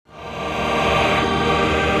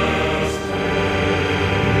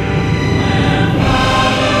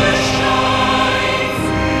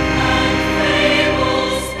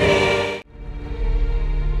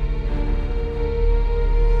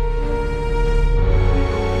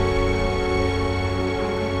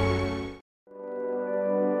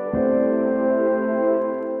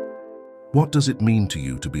What does it mean to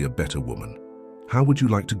you to be a better woman? How would you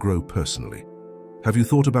like to grow personally? Have you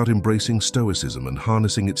thought about embracing Stoicism and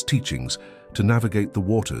harnessing its teachings to navigate the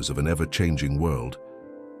waters of an ever-changing world?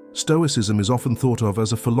 Stoicism is often thought of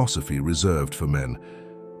as a philosophy reserved for men,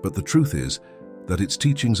 but the truth is that its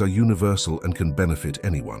teachings are universal and can benefit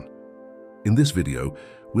anyone. In this video,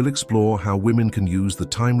 we'll explore how women can use the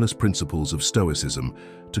timeless principles of Stoicism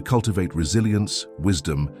to cultivate resilience,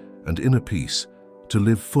 wisdom, and inner peace to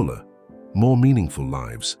live fuller, more meaningful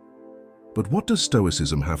lives. But what does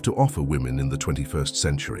Stoicism have to offer women in the 21st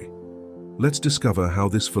century? Let's discover how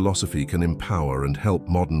this philosophy can empower and help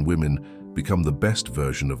modern women become the best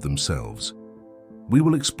version of themselves. We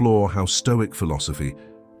will explore how Stoic philosophy,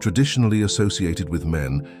 traditionally associated with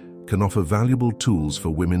men, can offer valuable tools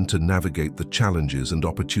for women to navigate the challenges and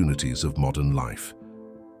opportunities of modern life.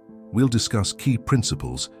 We'll discuss key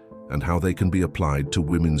principles and how they can be applied to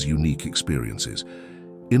women's unique experiences.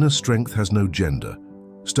 Inner strength has no gender.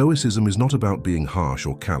 Stoicism is not about being harsh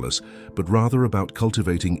or callous, but rather about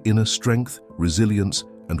cultivating inner strength, resilience,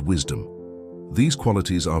 and wisdom. These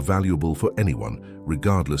qualities are valuable for anyone,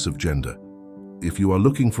 regardless of gender. If you are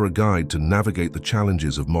looking for a guide to navigate the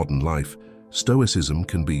challenges of modern life, Stoicism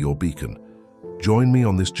can be your beacon. Join me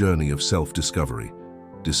on this journey of self-discovery.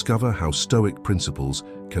 Discover how Stoic principles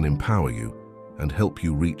can empower you and help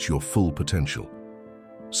you reach your full potential.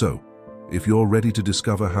 So, if you're ready to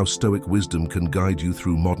discover how Stoic wisdom can guide you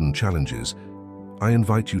through modern challenges, I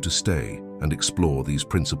invite you to stay and explore these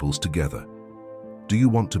principles together. Do you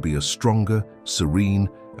want to be a stronger, serene,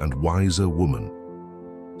 and wiser woman?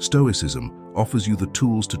 Stoicism offers you the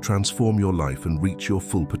tools to transform your life and reach your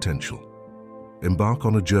full potential. Embark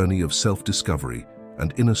on a journey of self-discovery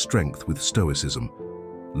and inner strength with Stoicism.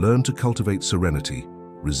 Learn to cultivate serenity,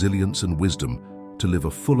 resilience, and wisdom to live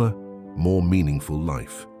a fuller, more meaningful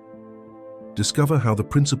life. Discover how the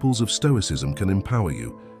principles of Stoicism can empower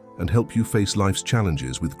you and help you face life's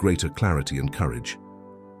challenges with greater clarity and courage.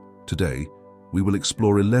 Today, we will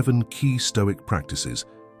explore 11 key Stoic practices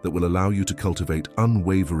that will allow you to cultivate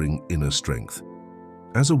unwavering inner strength.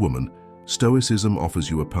 As a woman, Stoicism offers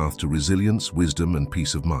you a path to resilience, wisdom, and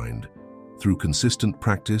peace of mind. Through consistent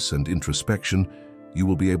practice and introspection, you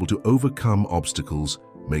will be able to overcome obstacles,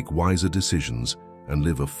 make wiser decisions, and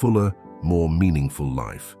live a fuller, more meaningful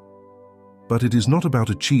life. But it is not about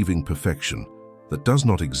achieving perfection. That does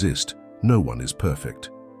not exist. No one is perfect.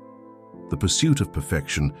 The pursuit of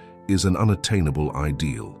perfection is an unattainable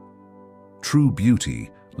ideal. True beauty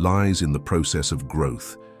lies in the process of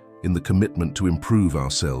growth, in the commitment to improve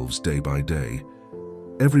ourselves day by day.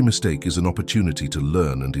 Every mistake is an opportunity to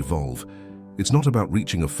learn and evolve. It's not about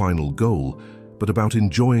reaching a final goal, but about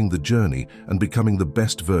enjoying the journey and becoming the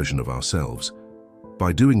best version of ourselves.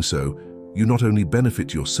 By doing so, you not only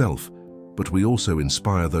benefit yourself, but we also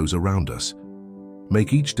inspire those around us.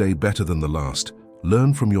 Make each day better than the last,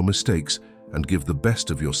 learn from your mistakes, and give the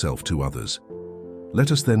best of yourself to others.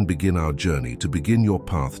 Let us then begin our journey to begin your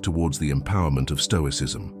path towards the empowerment of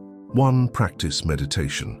Stoicism. 1. Practice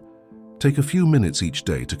meditation. Take a few minutes each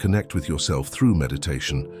day to connect with yourself through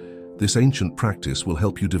meditation. This ancient practice will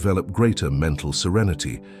help you develop greater mental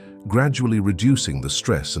serenity, gradually reducing the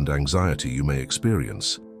stress and anxiety you may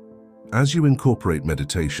experience. As you incorporate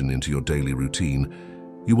meditation into your daily routine,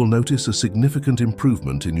 you will notice a significant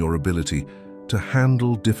improvement in your ability to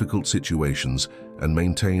handle difficult situations and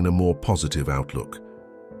maintain a more positive outlook.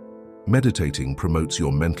 Meditating promotes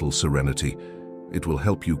your mental serenity. It will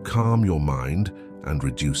help you calm your mind and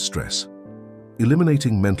reduce stress.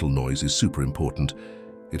 Eliminating mental noise is super important.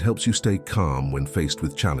 It helps you stay calm when faced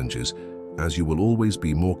with challenges, as you will always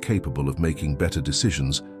be more capable of making better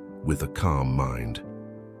decisions with a calm mind.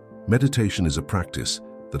 Meditation is a practice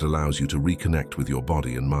that allows you to reconnect with your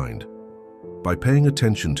body and mind. By paying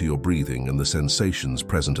attention to your breathing and the sensations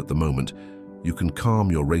present at the moment, you can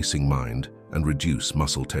calm your racing mind and reduce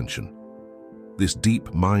muscle tension. This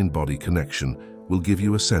deep mind-body connection will give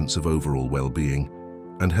you a sense of overall well-being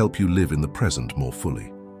and help you live in the present more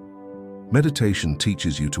fully. Meditation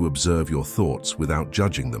teaches you to observe your thoughts without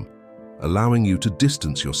judging them, allowing you to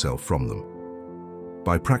distance yourself from them.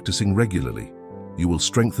 By practicing regularly, you will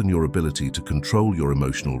strengthen your ability to control your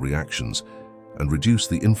emotional reactions and reduce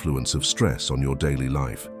the influence of stress on your daily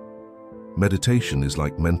life. Meditation is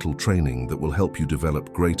like mental training that will help you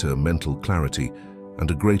develop greater mental clarity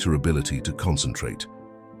and a greater ability to concentrate.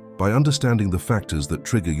 By understanding the factors that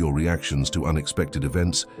trigger your reactions to unexpected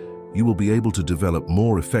events, you will be able to develop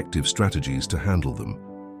more effective strategies to handle them.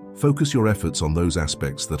 Focus your efforts on those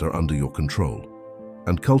aspects that are under your control,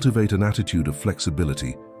 and cultivate an attitude of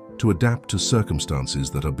flexibility to adapt to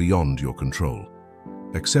circumstances that are beyond your control.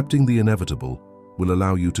 Accepting the inevitable will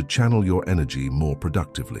allow you to channel your energy more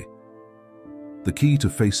productively. The key to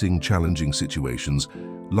facing challenging situations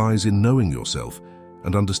lies in knowing yourself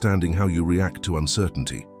and understanding how you react to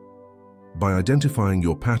uncertainty. By identifying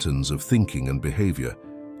your patterns of thinking and behavior,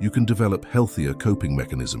 you can develop healthier coping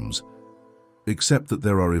mechanisms. Accept that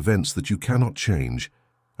there are events that you cannot change,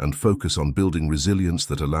 and focus on building resilience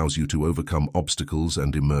that allows you to overcome obstacles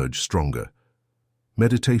and emerge stronger.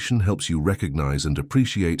 Meditation helps you recognize and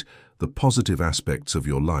appreciate the positive aspects of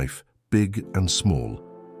your life, big and small.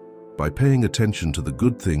 By paying attention to the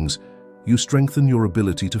good things, you strengthen your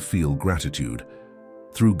ability to feel gratitude.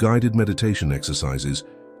 Through guided meditation exercises,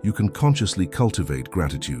 you can consciously cultivate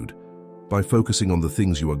gratitude. By focusing on the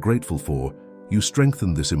things you are grateful for, you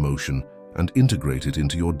strengthen this emotion and integrate it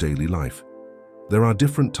into your daily life. There are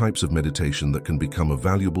different types of meditation that can become a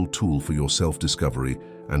valuable tool for your self-discovery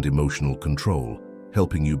and emotional control,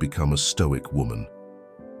 helping you become a Stoic woman.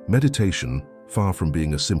 Meditation, far from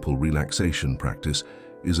being a simple relaxation practice,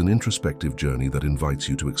 is an introspective journey that invites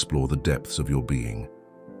you to explore the depths of your being.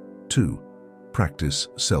 2. Practice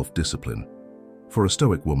self-discipline. For a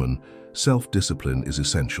Stoic woman, self-discipline is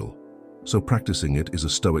essential, so practicing it is a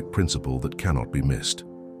Stoic principle that cannot be missed.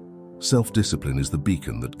 Self-discipline is the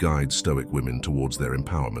beacon that guides Stoic women towards their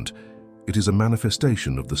empowerment. It is a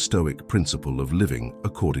manifestation of the Stoic principle of living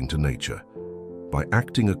according to nature. By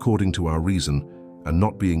acting according to our reason and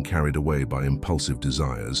not being carried away by impulsive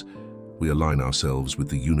desires, we align ourselves with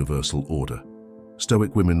the universal order.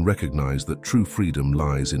 Stoic women recognize that true freedom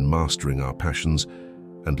lies in mastering our passions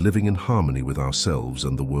and living in harmony with ourselves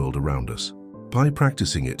and the world around us. By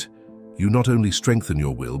practicing it, you not only strengthen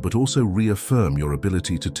your will but also reaffirm your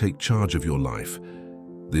ability to take charge of your life.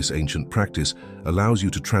 This ancient practice allows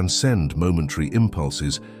you to transcend momentary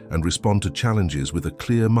impulses and respond to challenges with a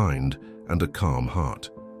clear mind and a calm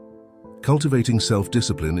heart. Cultivating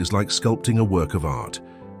self-discipline is like sculpting a work of art.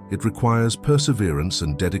 It requires perseverance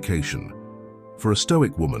and dedication. For a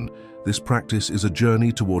Stoic woman, this practice is a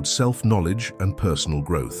journey towards self-knowledge and personal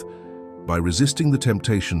growth. By resisting the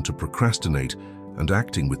temptation to procrastinate and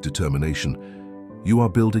acting with determination, you are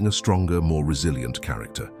building a stronger, more resilient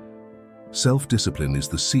character. Self-discipline is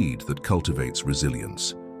the seed that cultivates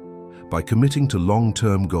resilience. By committing to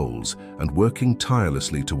long-term goals and working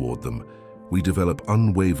tirelessly toward them, we develop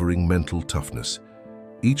unwavering mental toughness.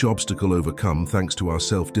 Each obstacle overcome thanks to our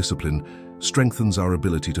self-discipline strengthens our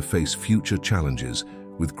ability to face future challenges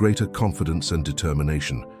with greater confidence and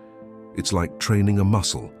determination. It's like training a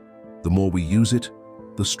muscle. The more we use it,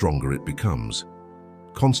 the stronger it becomes.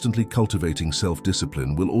 Constantly cultivating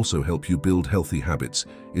self-discipline will also help you build healthy habits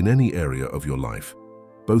in any area of your life,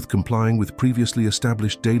 both complying with previously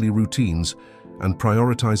established daily routines and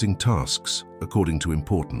prioritizing tasks according to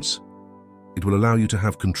importance. It will allow you to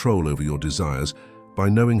have control over your desires by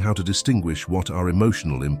knowing how to distinguish what are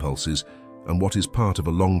emotional impulses and what is part of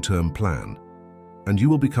a long-term plan, and you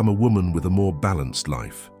will become a woman with a more balanced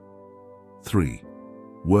life. 3.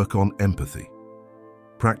 Work on empathy.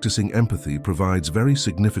 Practicing empathy provides very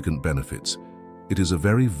significant benefits. It is a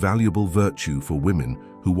very valuable virtue for women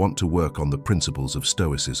who want to work on the principles of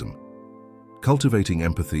Stoicism. Cultivating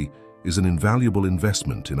empathy is an invaluable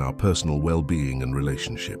investment in our personal well-being and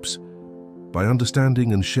relationships. By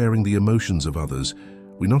understanding and sharing the emotions of others,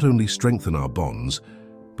 we not only strengthen our bonds,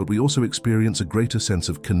 but we also experience a greater sense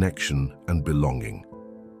of connection and belonging.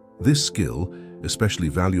 This skill, especially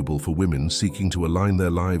valuable for women seeking to align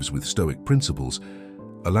their lives with Stoic principles,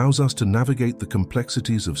 allows us to navigate the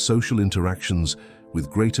complexities of social interactions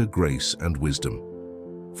with greater grace and wisdom.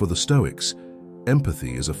 For the Stoics,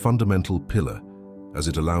 empathy is a fundamental pillar, as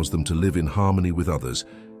it allows them to live in harmony with others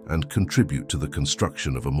and contribute to the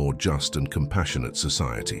construction of a more just and compassionate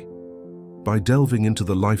society. By delving into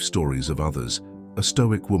the life stories of others, a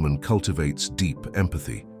Stoic woman cultivates deep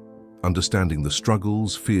empathy. Understanding the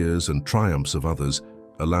struggles, fears, and triumphs of others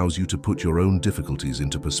allows you to put your own difficulties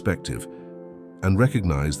into perspective and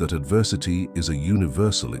recognize that adversity is a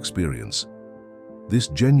universal experience. This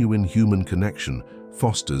genuine human connection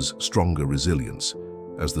fosters stronger resilience,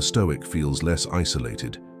 as the Stoic feels less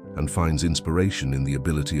isolated and finds inspiration in the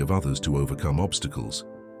ability of others to overcome obstacles.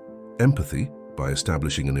 Empathy, by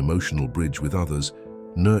establishing an emotional bridge with others,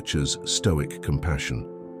 nurtures Stoic compassion.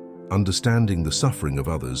 Understanding the suffering of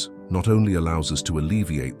others not only allows us to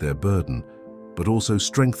alleviate their burden, but also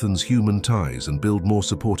strengthens human ties and build more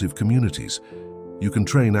supportive communities. You can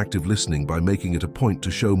train active listening by making it a point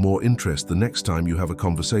to show more interest the next time you have a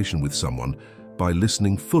conversation with someone, by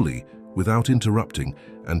listening fully without interrupting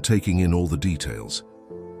and taking in all the details.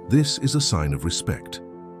 This is a sign of respect.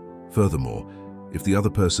 Furthermore, if the other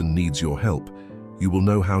person needs your help, you will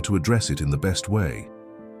know how to address it in the best way.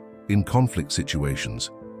 In conflict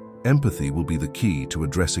situations, empathy will be the key to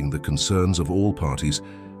addressing the concerns of all parties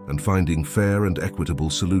and finding fair and equitable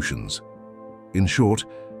solutions. In short,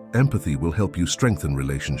 empathy will help you strengthen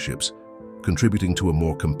relationships, contributing to a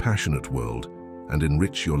more compassionate world and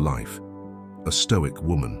enrich your life. A Stoic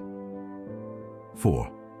woman. 4.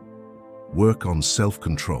 Work on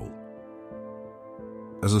self-control.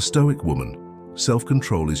 As a Stoic woman,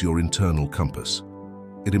 self-control is your internal compass.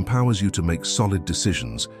 It empowers you to make solid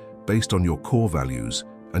decisions based on your core values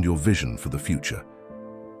and your vision for the future.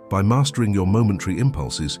 By mastering your momentary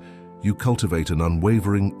impulses, you cultivate an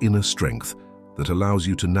unwavering inner strength that allows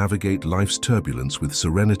you to navigate life's turbulence with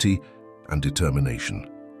serenity and determination.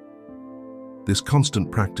 This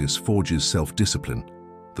constant practice forges self-discipline,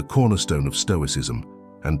 the cornerstone of Stoicism,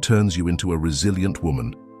 and turns you into a resilient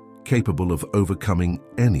woman, capable of overcoming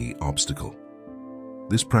any obstacle.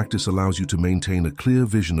 This practice allows you to maintain a clear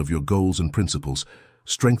vision of your goals and principles,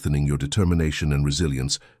 strengthening your determination and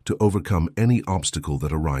resilience to overcome any obstacle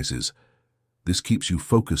that arises. This keeps you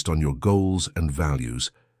focused on your goals and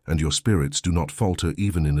values, and your spirits do not falter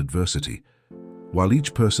even in adversity. While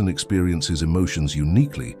each person experiences emotions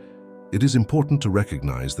uniquely, it is important to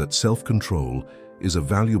recognize that self-control is a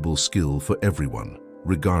valuable skill for everyone,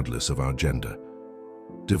 regardless of our gender.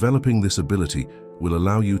 Developing this ability will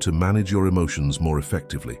allow you to manage your emotions more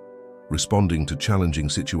effectively, responding to challenging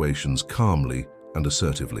situations calmly and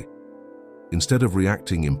assertively. Instead of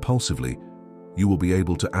reacting impulsively, you will be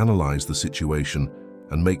able to analyze the situation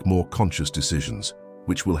and make more conscious decisions,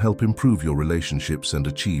 which will help improve your relationships and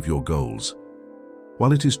achieve your goals.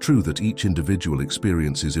 While it is true that each individual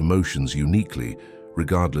experiences emotions uniquely,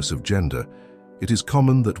 regardless of gender, it is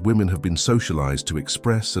common that women have been socialized to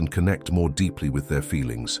express and connect more deeply with their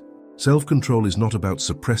feelings. Self-control is not about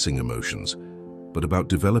suppressing emotions, but about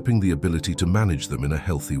developing the ability to manage them in a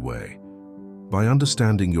healthy way. By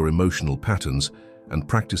understanding your emotional patterns and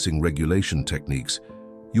practicing regulation techniques,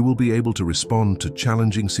 you will be able to respond to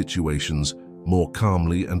challenging situations more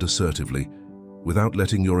calmly and assertively, without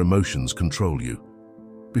letting your emotions control you.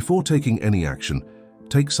 Before taking any action,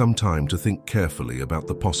 take some time to think carefully about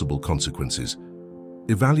the possible consequences.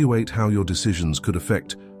 Evaluate how your decisions could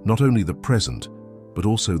affect not only the present, but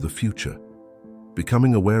also the future.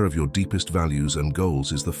 Becoming aware of your deepest values and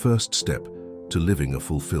goals is the first step to living a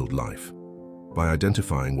fulfilled life. By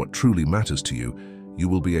identifying what truly matters to you, you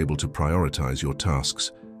will be able to prioritize your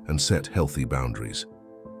tasks and set healthy boundaries.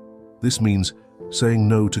 This means saying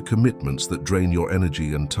no to commitments that drain your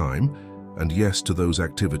energy and time, and yes to those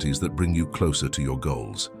activities that bring you closer to your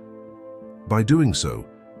goals. By doing so,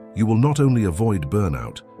 you will not only avoid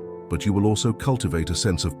burnout, but you will also cultivate a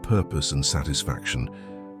sense of purpose and satisfaction.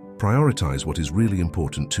 Prioritize what is really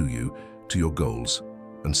important to you, to your goals,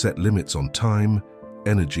 and set limits on time,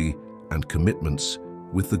 energy, and commitments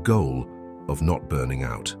with the goal of not burning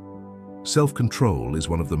out. Self-control is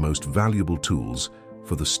one of the most valuable tools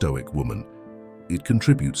for the Stoic woman. It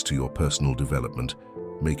contributes to your personal development,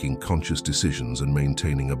 making conscious decisions and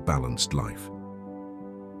maintaining a balanced life.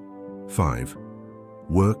 5.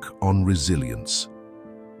 Work on resilience.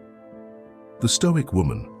 The Stoic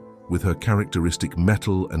woman, with her characteristic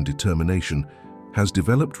mettle and determination, has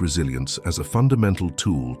developed resilience as a fundamental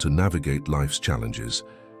tool to navigate life's challenges.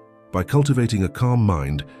 By cultivating a calm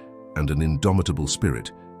mind and an indomitable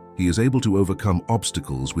spirit, he is able to overcome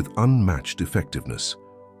obstacles with unmatched effectiveness.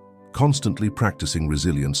 Constantly practicing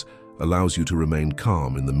resilience allows you to remain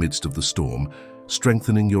calm in the midst of the storm,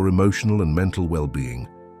 strengthening your emotional and mental well-being.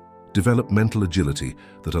 Develop mental agility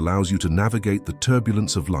that allows you to navigate the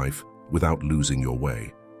turbulence of life without losing your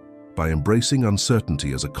way. By embracing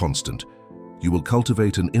uncertainty as a constant, you will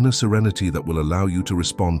cultivate an inner serenity that will allow you to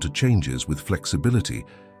respond to changes with flexibility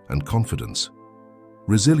and confidence.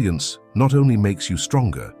 Resilience not only makes you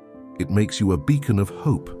stronger, it makes you a beacon of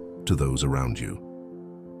hope to those around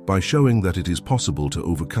you. By showing that it is possible to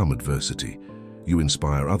overcome adversity, you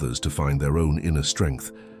inspire others to find their own inner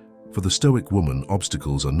strength. For the Stoic woman,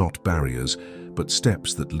 obstacles are not barriers, but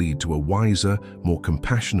steps that lead to a wiser, more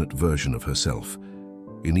compassionate version of herself.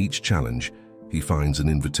 In each challenge, he finds an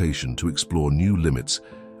invitation to explore new limits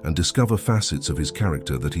and discover facets of his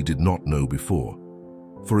character that he did not know before.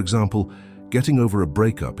 For example, getting over a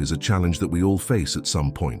breakup is a challenge that we all face at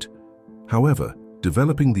some point. However,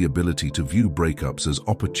 developing the ability to view breakups as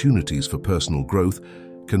opportunities for personal growth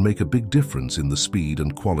can make a big difference in the speed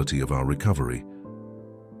and quality of our recovery.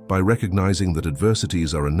 By recognizing that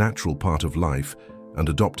adversities are a natural part of life and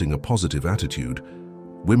adopting a positive attitude,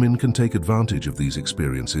 women can take advantage of these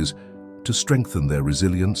experiences to strengthen their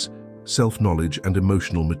resilience, self-knowledge, and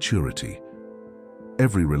emotional maturity.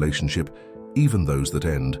 Every relationship, even those that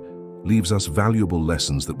end, leaves us valuable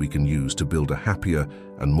lessons that we can use to build a happier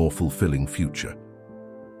and more fulfilling future.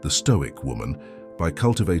 The Stoic woman, by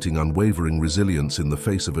cultivating unwavering resilience in the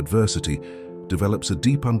face of adversity, develops a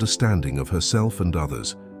deep understanding of herself and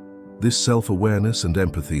others. This self-awareness and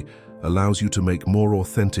empathy allows you to make more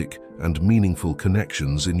authentic and meaningful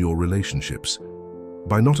connections in your relationships.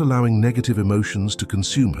 By not allowing negative emotions to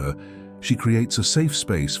consume her, she creates a safe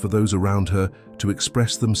space for those around her to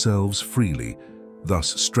express themselves freely,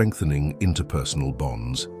 thus strengthening interpersonal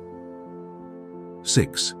bonds.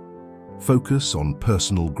 6. Focus on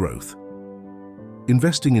personal growth.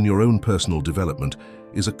 Investing in your own personal development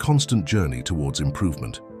is a constant journey towards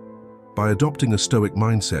improvement. By adopting a Stoic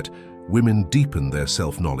mindset, women deepen their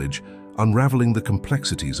self-knowledge, unraveling the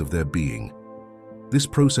complexities of their being. This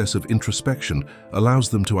process of introspection allows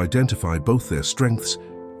them to identify both their strengths,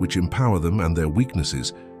 which empower them, and their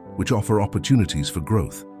weaknesses, which offer opportunities for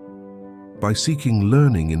growth. By seeking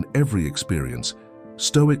learning in every experience,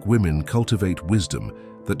 Stoic women cultivate wisdom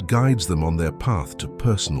that guides them on their path to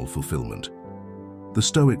personal fulfillment. The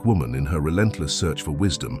Stoic woman, in her relentless search for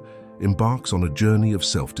wisdom, embarks on a journey of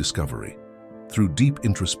self-discovery. Through deep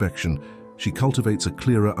introspection, she cultivates a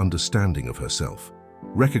clearer understanding of herself,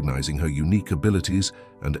 recognizing her unique abilities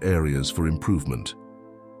and areas for improvement.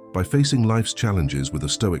 By facing life's challenges with a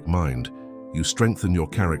Stoic mind, you strengthen your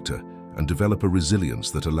character and develop a resilience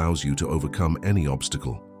that allows you to overcome any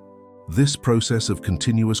obstacle. This process of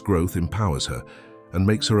continuous growth empowers her and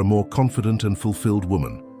makes her a more confident and fulfilled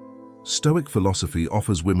woman. Stoic philosophy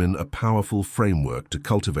offers women a powerful framework to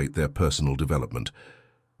cultivate their personal development.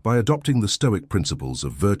 By adopting the Stoic principles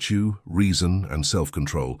of virtue, reason, and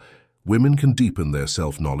self-control, women can deepen their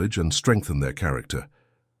self-knowledge and strengthen their character.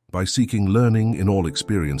 By seeking learning in all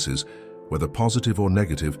experiences, whether positive or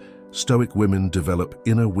negative, Stoic women develop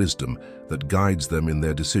inner wisdom that guides them in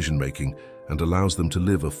their decision-making and allows them to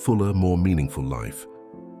live a fuller, more meaningful life.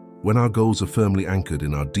 When our goals are firmly anchored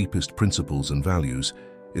in our deepest principles and values,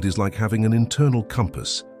 it is like having an internal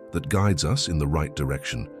compass that guides us in the right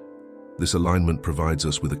direction. This alignment provides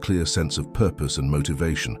us with a clear sense of purpose and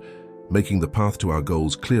motivation, making the path to our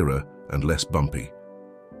goals clearer and less bumpy.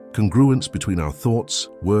 Congruence between our thoughts,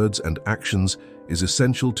 words, and actions is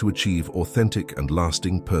essential to achieve authentic and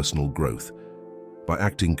lasting personal growth. By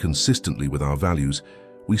acting consistently with our values,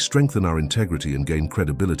 we strengthen our integrity and gain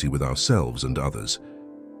credibility with ourselves and others.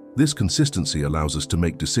 This consistency allows us to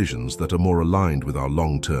make decisions that are more aligned with our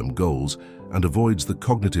long-term goals and avoids the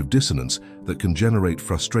cognitive dissonance that can generate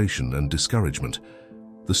frustration and discouragement.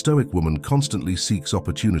 The Stoic woman constantly seeks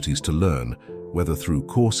opportunities to learn, whether through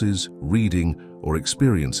courses, reading, or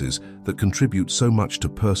experiences that contribute so much to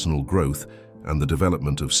personal growth and the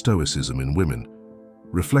development of Stoicism in women.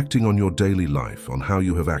 Reflecting on your daily life, on how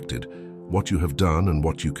you have acted, what you have done, and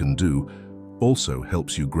what you can do, also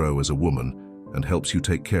helps you grow as a woman and helps you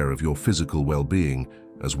take care of your physical well-being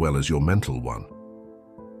as well as your mental one.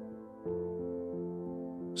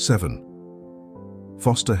 7.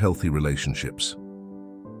 Foster healthy relationships.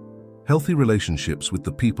 Healthy relationships with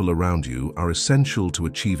the people around you are essential to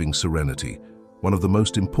achieving serenity, one of the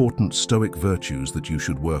most important Stoic virtues that you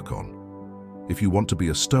should work on. If you want to be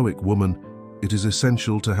a Stoic woman, it is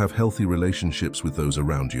essential to have healthy relationships with those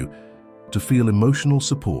around you, to feel emotional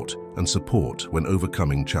support when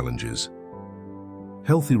overcoming challenges.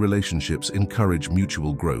 Healthy relationships encourage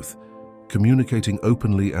mutual growth. Communicating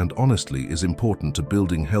openly and honestly is important to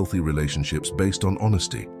building healthy relationships based on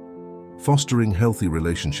honesty. Fostering healthy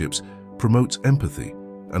relationships promotes empathy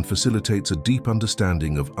and facilitates a deep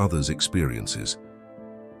understanding of others' experiences.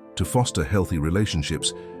 To foster healthy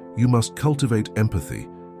relationships, you must cultivate empathy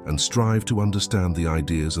and strive to understand the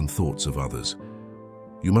ideas and thoughts of others.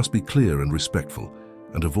 You must be clear and respectful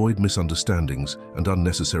and avoid misunderstandings and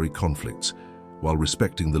unnecessary conflicts, while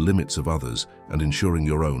respecting the limits of others and ensuring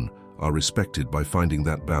your own are respected by finding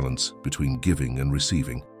that balance between giving and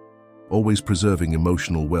receiving. Always preserving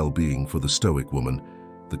emotional well-being for the Stoic woman,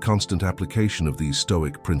 the constant application of these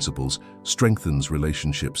Stoic principles strengthens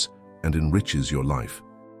relationships and enriches your life.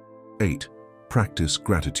 8. Practice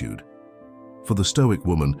gratitude. For the Stoic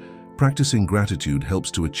woman, practicing gratitude helps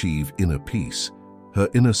to achieve inner peace. Her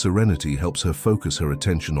inner serenity helps her focus her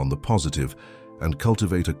attention on the positive and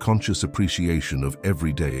cultivate a conscious appreciation of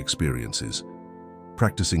everyday experiences.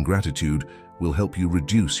 Practicing gratitude will help you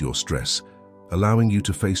reduce your stress, allowing you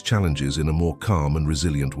to face challenges in a more calm and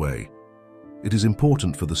resilient way. It is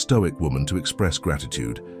important for the Stoic woman to express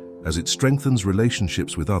gratitude, as it strengthens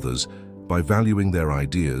relationships with others by valuing their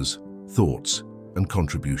ideas, thoughts, and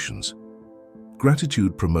contributions.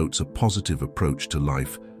 Gratitude promotes a positive approach to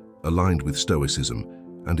life, aligned with Stoicism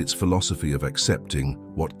and its philosophy of accepting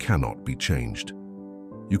what cannot be changed.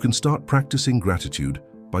 You can start practicing gratitude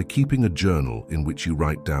by keeping a journal in which you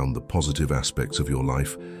write down the positive aspects of your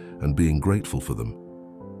life and being grateful for them.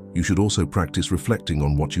 You should also practice reflecting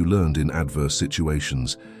on what you learned in adverse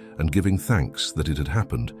situations and giving thanks that it had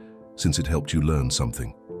happened, since it helped you learn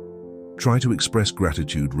something. Try to express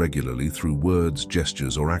gratitude regularly through words,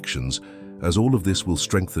 gestures, or actions, as all of this will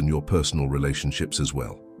strengthen your personal relationships as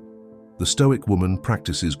well. The Stoic woman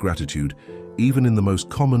practices gratitude even in the most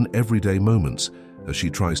common everyday moments, as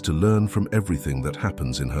she tries to learn from everything that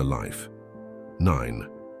happens in her life. 9.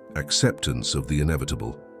 Acceptance of the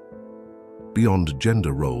inevitable. Beyond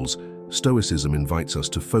gender roles, Stoicism invites us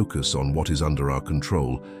to focus on what is under our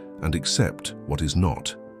control and accept what is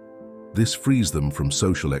not. This frees them from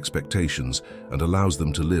social expectations and allows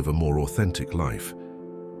them to live a more authentic life.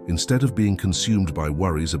 Instead of being consumed by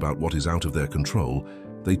worries about what is out of their control,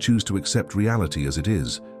 they choose to accept reality as it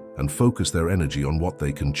is and focus their energy on what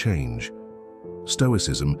they can change.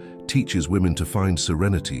 Stoicism teaches women to find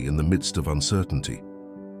serenity in the midst of uncertainty.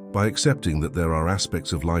 By accepting that there are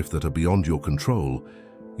aspects of life that are beyond your control,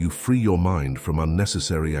 you free your mind from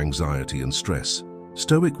unnecessary anxiety and stress.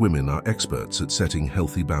 Stoic women are experts at setting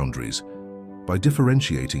healthy boundaries. By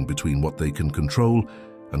differentiating between what they can control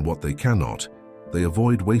and what they cannot, they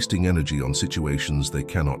avoid wasting energy on situations they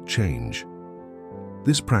cannot change.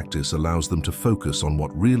 This practice allows them to focus on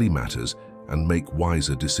what really matters and make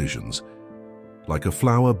wiser decisions. Like a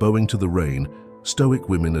flower bowing to the rain, Stoic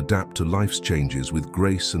women adapt to life's changes with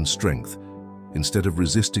grace and strength. Instead of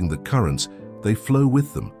resisting the currents, they flow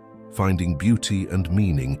with them, finding beauty and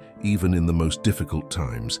meaning even in the most difficult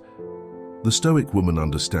times. The Stoic woman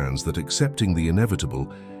understands that accepting the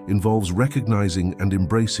inevitable involves recognizing and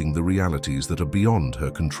embracing the realities that are beyond her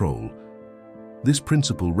control. This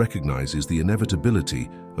principle recognizes the inevitability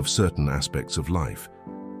of certain aspects of life.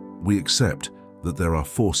 We accept that there are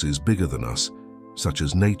forces bigger than us, such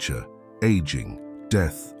as nature, aging,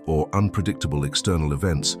 death, or unpredictable external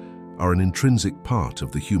events, are an intrinsic part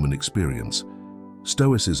of the human experience.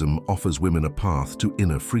 Stoicism offers women a path to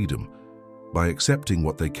inner freedom. By accepting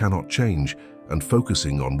what they cannot change and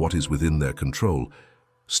focusing on what is within their control,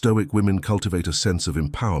 Stoic women cultivate a sense of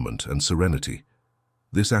empowerment and serenity.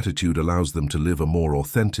 This attitude allows them to live a more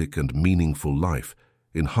authentic and meaningful life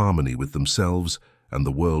in harmony with themselves and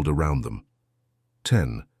the world around them.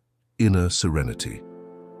 10. Inner serenity.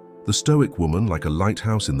 The Stoic woman, like a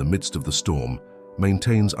lighthouse in the midst of the storm,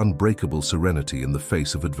 maintains unbreakable serenity in the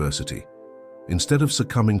face of adversity. Instead of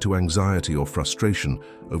succumbing to anxiety or frustration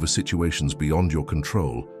over situations beyond your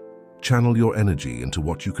control, channel your energy into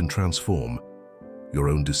what you can transform: your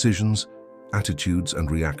own decisions, attitudes, and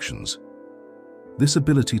reactions. This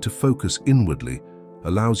ability to focus inwardly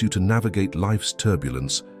allows you to navigate life's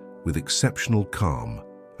turbulence with exceptional calm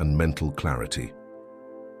and mental clarity.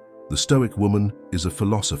 The Stoic woman is a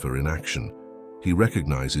philosopher in action. He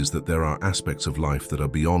recognizes that there are aspects of life that are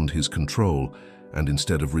beyond his control, and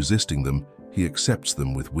instead of resisting them, he accepts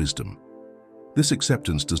them with wisdom. This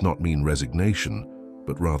acceptance does not mean resignation,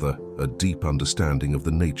 but rather a deep understanding of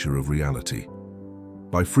the nature of reality.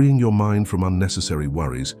 By freeing your mind from unnecessary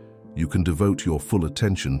worries, you can devote your full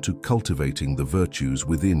attention to cultivating the virtues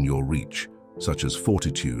within your reach, such as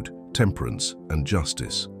fortitude, temperance, and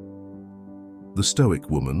justice. The Stoic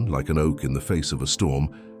woman, like an oak in the face of a storm,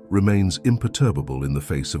 remains imperturbable in the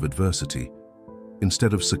face of adversity.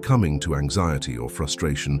 Instead of succumbing to anxiety or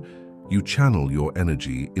frustration, you channel your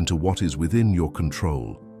energy into what is within your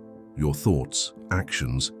control: your thoughts,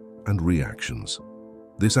 actions, and reactions.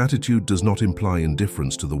 This attitude does not imply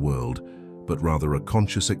indifference to the world, but rather a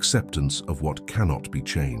conscious acceptance of what cannot be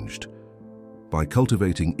changed. By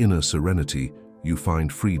cultivating inner serenity, you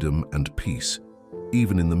find freedom and peace,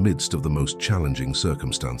 even in the midst of the most challenging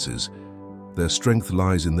circumstances. Their strength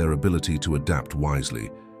lies in their ability to adapt wisely,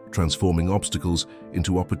 transforming obstacles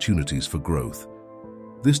into opportunities for growth.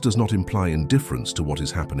 This does not imply indifference to what is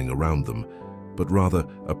happening around them, but rather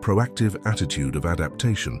a proactive attitude of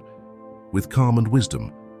adaptation. With calm and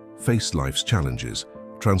wisdom, face life's challenges,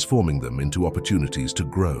 transforming them into opportunities to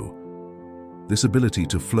grow. This ability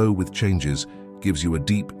to flow with changes gives you a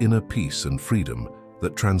deep inner peace and freedom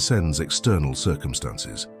that transcends external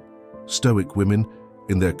circumstances. Stoic women,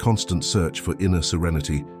 in their constant search for inner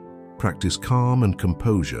serenity, practice calm and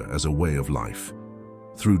composure as a way of life.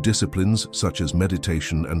 Through disciplines such as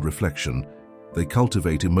meditation and reflection, they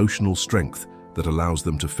cultivate emotional strength that allows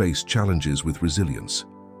them to face challenges with resilience.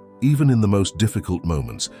 Even in the most difficult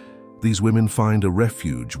moments, these women find a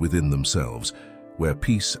refuge within themselves, where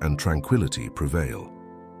peace and tranquility prevail.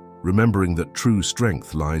 Remembering that true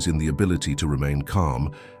strength lies in the ability to remain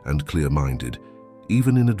calm and clear-minded,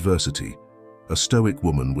 even in adversity, A Stoic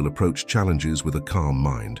woman will approach challenges with a calm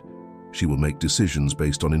mind. She will make decisions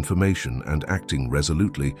based on information and acting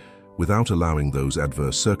resolutely without allowing those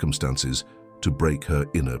adverse circumstances to break her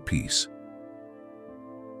inner peace.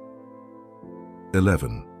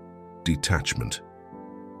 11. Detachment.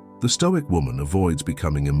 The Stoic woman avoids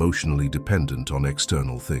becoming emotionally dependent on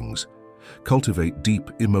external things. Cultivate deep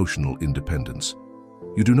emotional independence.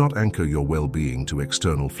 You do not anchor your well-being to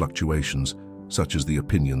external fluctuations, such as the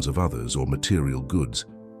opinions of others or material goods.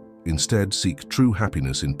 Instead, seek true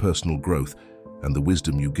happiness in personal growth and the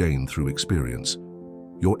wisdom you gain through experience.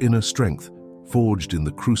 Your inner strength, forged in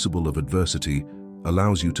the crucible of adversity,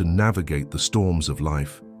 allows you to navigate the storms of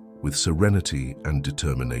life with serenity and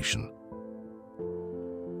determination.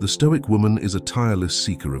 The Stoic woman is a tireless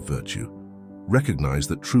seeker of virtue. Recognize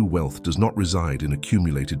that true wealth does not reside in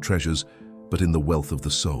accumulated treasures, but in the wealth of the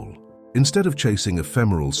soul. Instead of chasing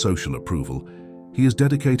ephemeral social approval, he is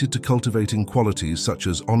dedicated to cultivating qualities such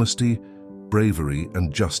as honesty, bravery,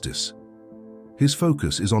 and justice. His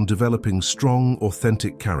focus is on developing strong,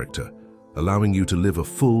 authentic character, allowing you to live a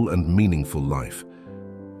full and meaningful life.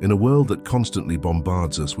 In a world that constantly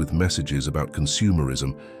bombards us with messages about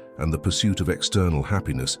consumerism and the pursuit of external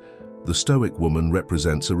happiness, the Stoic woman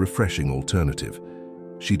represents a refreshing alternative.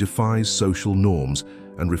 She defies social norms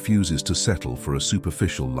and refuses to settle for a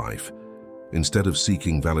superficial life. Instead of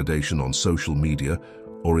seeking validation on social media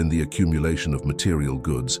or in the accumulation of material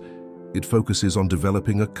goods, it focuses on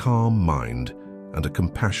developing a calm mind and a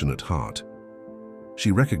compassionate heart.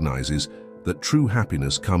 She recognizes that true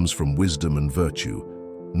happiness comes from wisdom and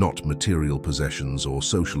virtue, not material possessions or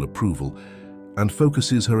social approval, and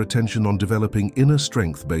focuses her attention on developing inner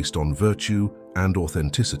strength based on virtue and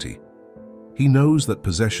authenticity. He knows that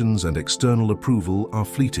possessions and external approval are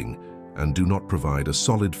fleeting and do not provide a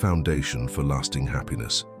solid foundation for lasting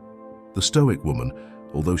happiness. The Stoic woman,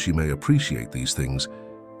 although she may appreciate these things,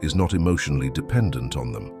 is not emotionally dependent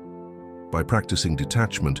on them. By practicing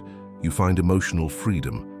detachment, you find emotional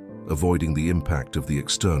freedom, avoiding the impact of the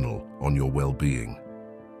external on your well-being.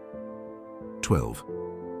 12.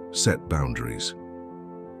 Set boundaries.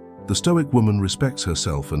 The Stoic woman respects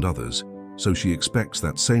herself and others, so she expects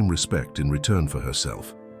that same respect in return for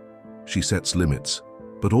herself. She sets limits,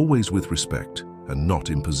 but always with respect and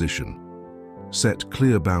not imposition. Set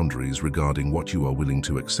clear boundaries regarding what you are willing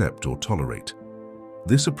to accept or tolerate.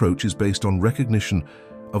 This approach is based on recognition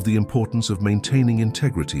of the importance of maintaining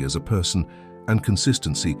integrity as a person and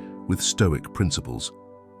consistency with Stoic principles,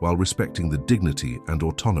 while respecting the dignity and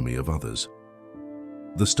autonomy of others.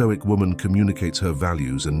 The Stoic woman communicates her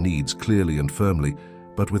values and needs clearly and firmly,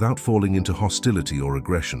 but without falling into hostility or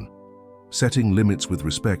aggression. Setting limits with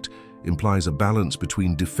respect implies a balance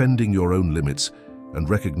between defending your own limits and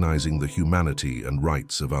recognizing the humanity and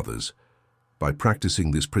rights of others. By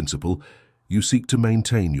practicing this principle, you seek to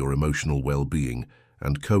maintain your emotional well-being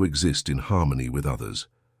and coexist in harmony with others.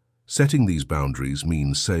 Setting these boundaries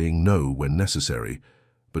means saying no when necessary,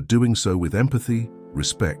 but doing so with empathy,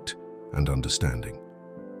 respect, and understanding.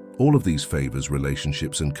 All of these favors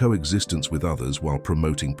relationships and coexistence with others while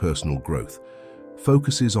promoting personal growth.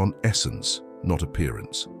 Focuses on essence, not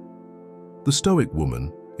appearance. The Stoic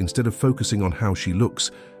woman, instead of focusing on how she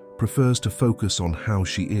looks, prefers to focus on how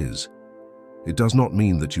she is. It does not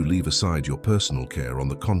mean that you leave aside your personal care, on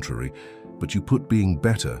the contrary, but you put being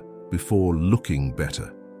better before looking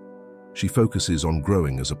better. She focuses on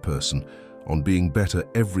growing as a person, on being better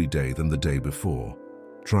every day than the day before,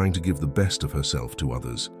 trying to give the best of herself to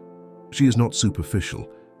others. She is not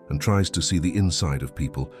superficial and tries to see the inside of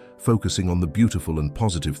people, focusing on the beautiful and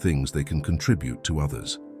positive things they can contribute to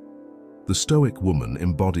others. The Stoic woman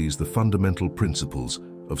embodies the fundamental principles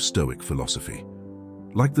of Stoic philosophy.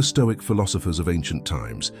 Like the Stoic philosophers of ancient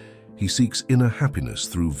times, he seeks inner happiness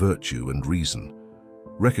through virtue and reason.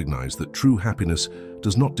 Recognize that true happiness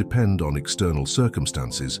does not depend on external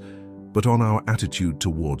circumstances, but on our attitude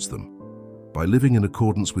towards them. By living in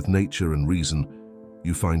accordance with nature and reason,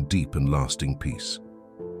 you find deep and lasting peace.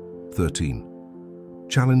 13.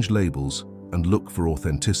 Challenge labels and look for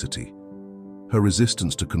authenticity. Her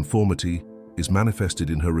resistance to conformity is manifested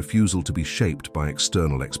in her refusal to be shaped by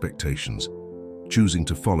external expectations, choosing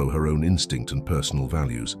to follow her own instinct and personal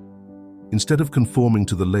values. Instead of conforming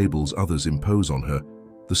to the labels others impose on her,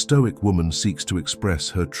 the Stoic woman seeks to express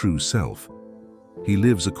her true self. He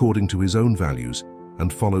lives according to his own values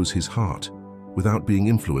and follows his heart, without being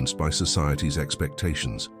influenced by society's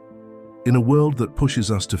expectations. In a world that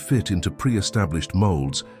pushes us to fit into pre-established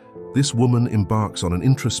molds, this woman embarks on an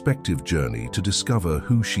introspective journey to discover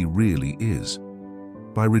who she really is.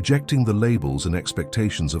 By rejecting the labels and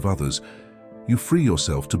expectations of others, you free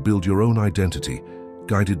yourself to build your own identity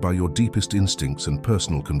guided by your deepest instincts and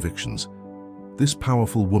personal convictions. This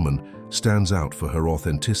powerful woman stands out for her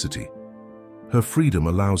authenticity. Her freedom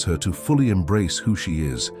allows her to fully embrace who she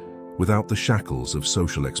is, without the shackles of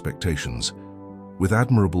social expectations. With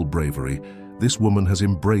admirable bravery, this woman has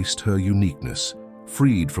embraced her uniqueness.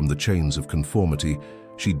 Freed from the chains of conformity,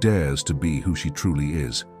 she dares to be who she truly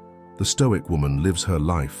is. The Stoic woman lives her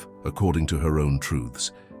life according to her own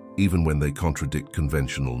truths, even when they contradict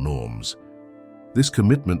conventional norms. This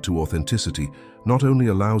commitment to authenticity not only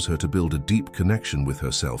allows her to build a deep connection with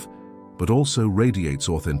herself, but also radiates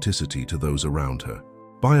authenticity to those around her.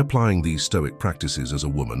 By applying these Stoic practices as a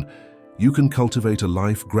woman, you can cultivate a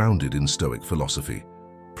life grounded in Stoic philosophy,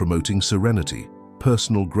 promoting serenity,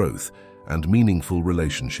 personal growth, and meaningful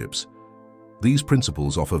relationships. These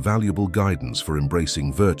principles offer valuable guidance for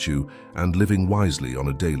embracing virtue and living wisely on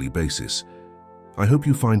a daily basis. I hope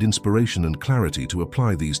you find inspiration and clarity to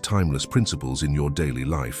apply these timeless principles in your daily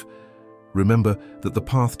life. Remember that the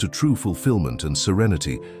path to true fulfillment and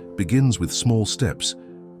serenity begins with small steps.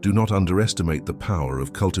 Do not underestimate the power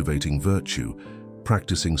of cultivating virtue,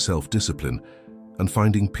 practicing self-discipline, and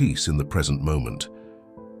finding peace in the present moment.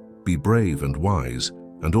 Be brave and wise,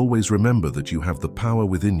 and always remember that you have the power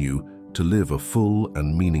within you to live a full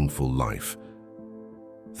and meaningful life.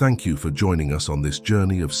 Thank you for joining us on this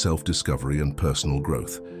journey of self-discovery and personal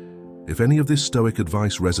growth. If any of this Stoic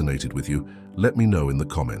advice resonated with you, let me know in the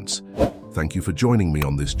comments. Thank you for joining me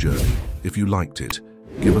on this journey. If you liked it,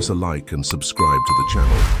 give us a like and subscribe to the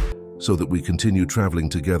channel so that we continue traveling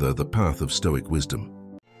together the path of Stoic wisdom.